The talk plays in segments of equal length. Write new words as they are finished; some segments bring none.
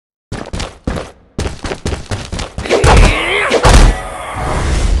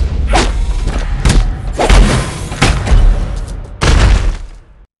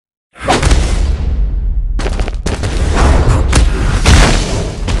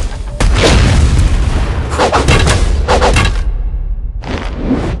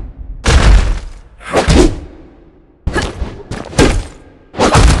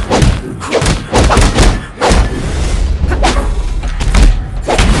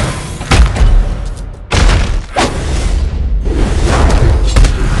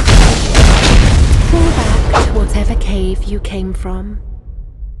you came from.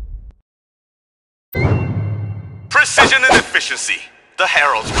 Precision and efficiency. The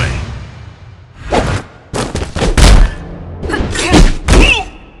Herald's way.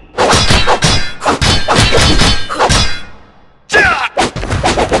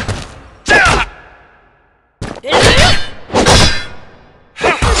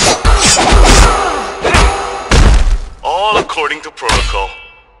 All according to protocol.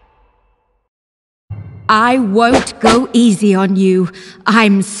 I won't go easy on you.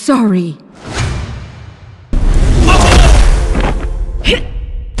 I'm sorry.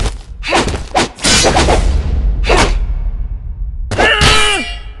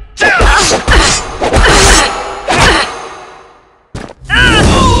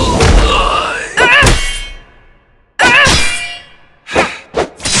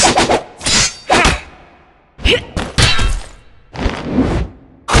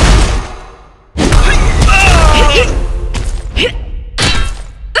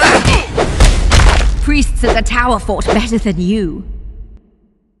 Priests at the tower fought better than you.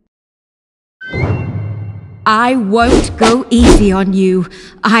 I won't go easy on you.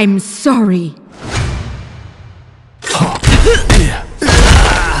 I'm sorry.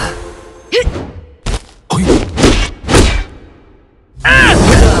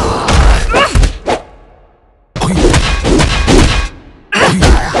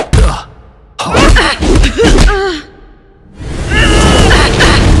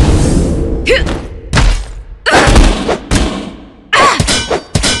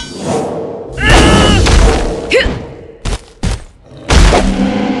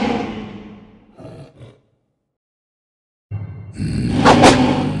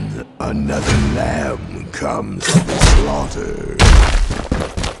 Another lamb comes to the slaughter.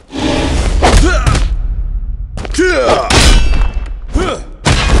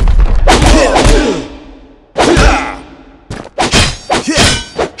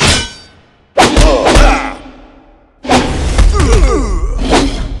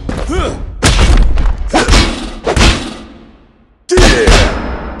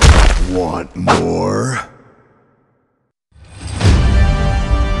 Want more?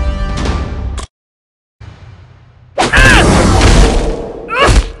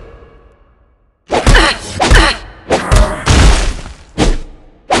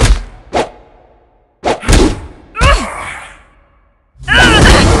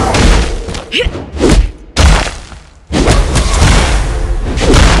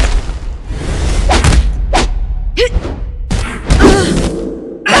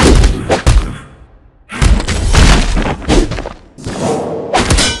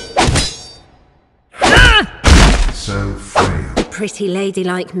 So frail. A pretty lady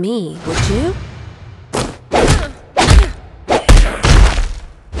like me, would you?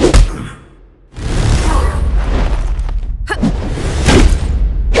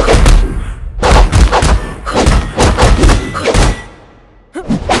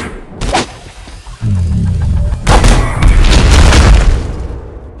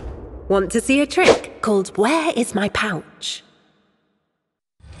 Want to see a trick called Where is my pouch?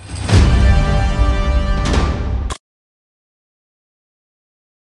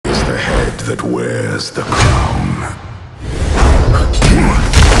 It's the head that wears the crown.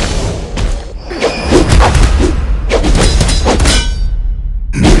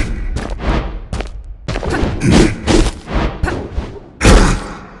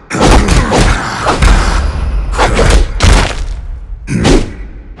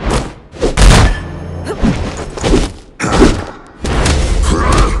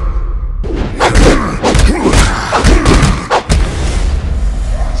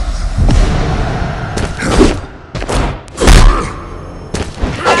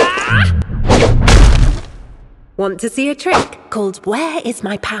 Want to see a trick called Where is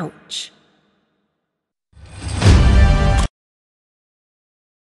my pouch?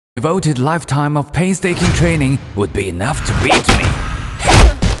 Devoted lifetime of painstaking training would be enough to beat me.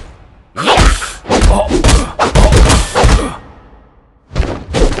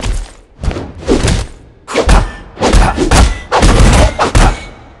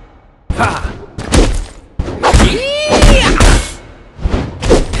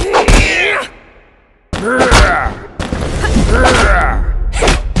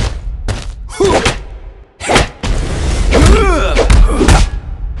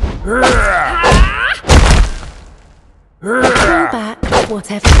 Go back,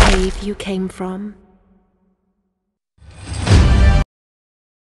 whatever cave you came from.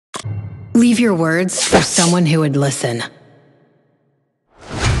 Leave your words for someone who would listen.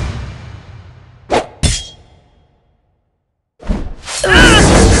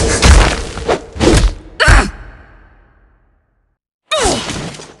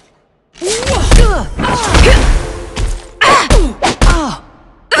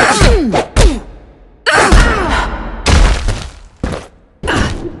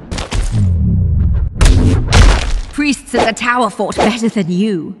 priests at the tower fought better than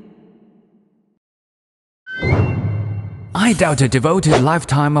you. I doubt a devoted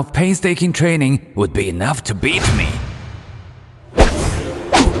lifetime of painstaking training would be enough to beat me.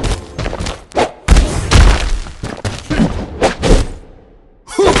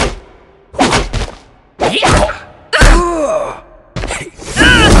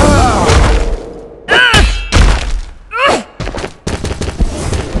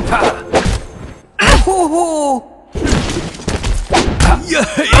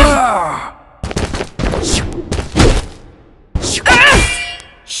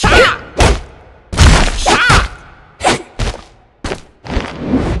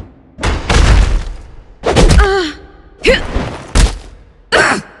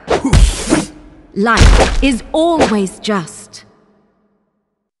 Life is always just.